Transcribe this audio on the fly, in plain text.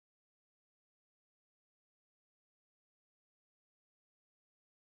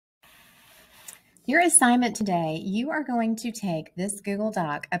Your assignment today, you are going to take this Google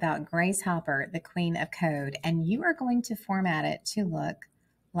Doc about Grace Hopper, the Queen of Code, and you are going to format it to look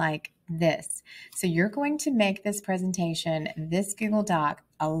like this. So you're going to make this presentation, this Google Doc,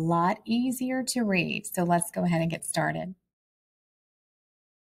 a lot easier to read. So let's go ahead and get started.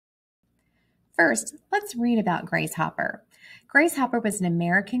 First, let's read about Grace Hopper. Grace Hopper was an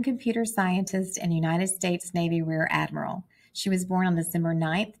American computer scientist and United States Navy Rear Admiral. She was born on December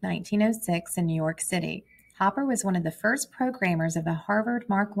 9, 1906 in New York City. Hopper was one of the first programmers of the Harvard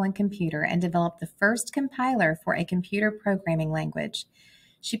Mark I computer and developed the first compiler for a computer programming language.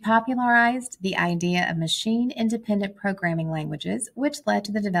 She popularized the idea of machine-independent programming languages, which led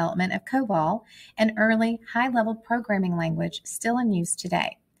to the development of COBOL, an early high-level programming language still in use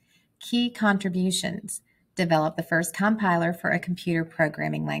today. Key contributions: developed the first compiler for a computer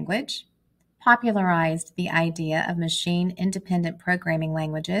programming language, popularized the idea of machine-independent programming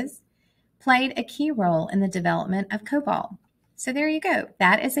languages, played a key role in the development of COBOL. So there you go.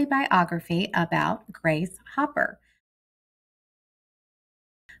 That is a biography about Grace Hopper.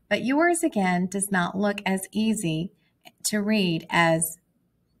 But yours, again, does not look as easy to read as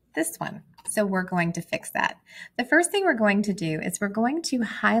this one. So we're going to fix that. The first thing we're going to do is we're going to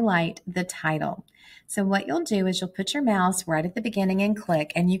highlight the title. So what you'll do is you'll put your mouse right at the beginning and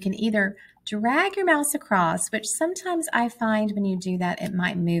click, and you can either drag your mouse across, which sometimes I find when you do that, it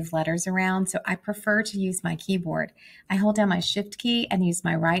might move letters around. So I prefer to use my keyboard. I hold down my shift key and use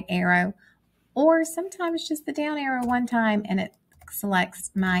my right arrow, or sometimes just the down arrow one time and it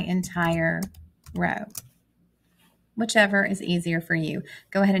selects my entire row. Whichever is easier for you.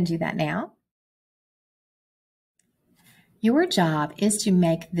 Go ahead and do that now. Your job is to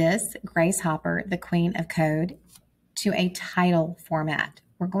make this Grace Hopper, the Queen of Code, to a title format.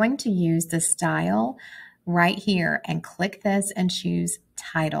 We're going to use the style right here and click this and choose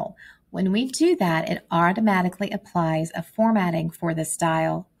title. When we do that, it automatically applies a formatting for the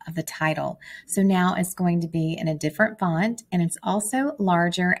style of the title. So now it's going to be in a different font, and it's also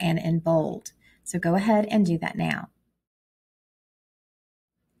larger and in bold. So go ahead and do that now.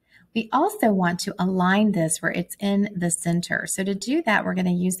 We also want to align this where it's in the center. So to do that, we're going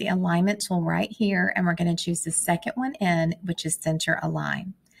to use the alignment tool right here, and we're going to choose the second one in, which is center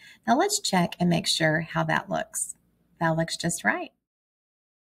align. Now let's check and make sure how that looks. That looks just right.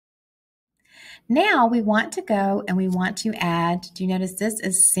 Now we want to go and we want to add, do you notice this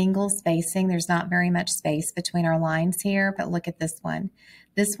is single spacing? There's not very much space between our lines here, but look at this one.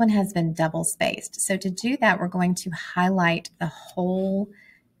 This one has been double spaced. So to do that, we're going to highlight the whole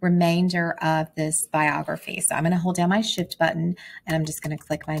remainder of this biography. So I'm going to hold down my shift button and I'm just going to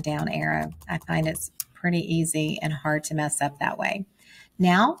click my down arrow. I find it's pretty easy and hard to mess up that way.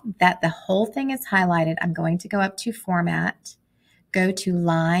 Now that the whole thing is highlighted, I'm going to go up to Format, go to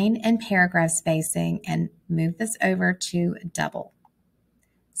Line and Paragraph Spacing, and move this over to Double.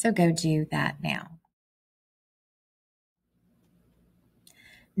 So go do that now.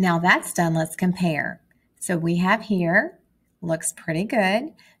 Now that's done, let's compare. So we have here, looks pretty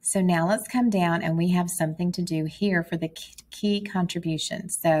good. So now let's come down and we have something to do here for the key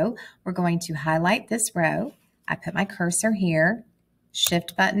contributions. So we're going to highlight this row. I put my cursor here,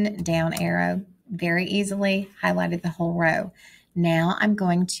 shift button, down arrow, very easily highlighted the whole row. Now I'm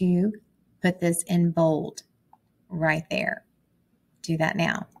going to put this in bold right there. Do that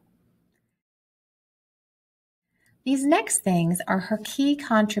now. These next things are her key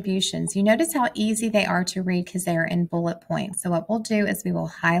contributions. You notice how easy they are to read because they are in bullet points. So what we'll do is we will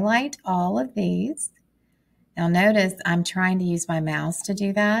highlight all of these. Now notice I'm trying to use my mouse to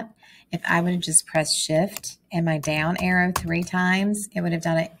do that. If I would have just pressed shift and my down arrow 3 times, it would have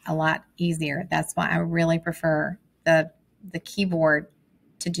done it a lot easier. That's why I really prefer the keyboard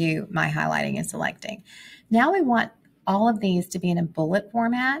to do my highlighting and selecting. Now we want all of these to be in a bullet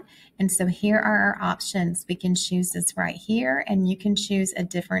format. And so here are our options. We can choose this right here, and you can choose a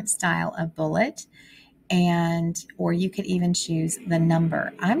different style of bullet, or you could even choose the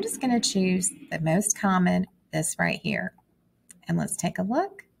number. I'm just going to choose the most common, this right here. And let's take a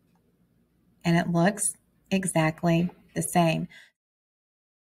look. And it looks exactly the same.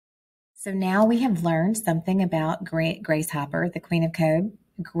 So now we have learned something about Grace Hopper, the Queen of Code,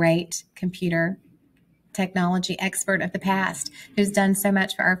 great computer technology expert of the past who's done so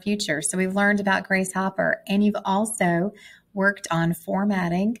much for our future. So we've learned about Grace Hopper, and you've also worked on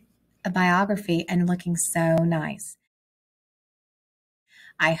formatting a biography and looking so nice.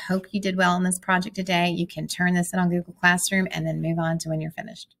 I hope you did well in this project today. You can turn this in on Google Classroom and then move on to when you're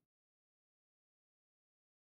finished.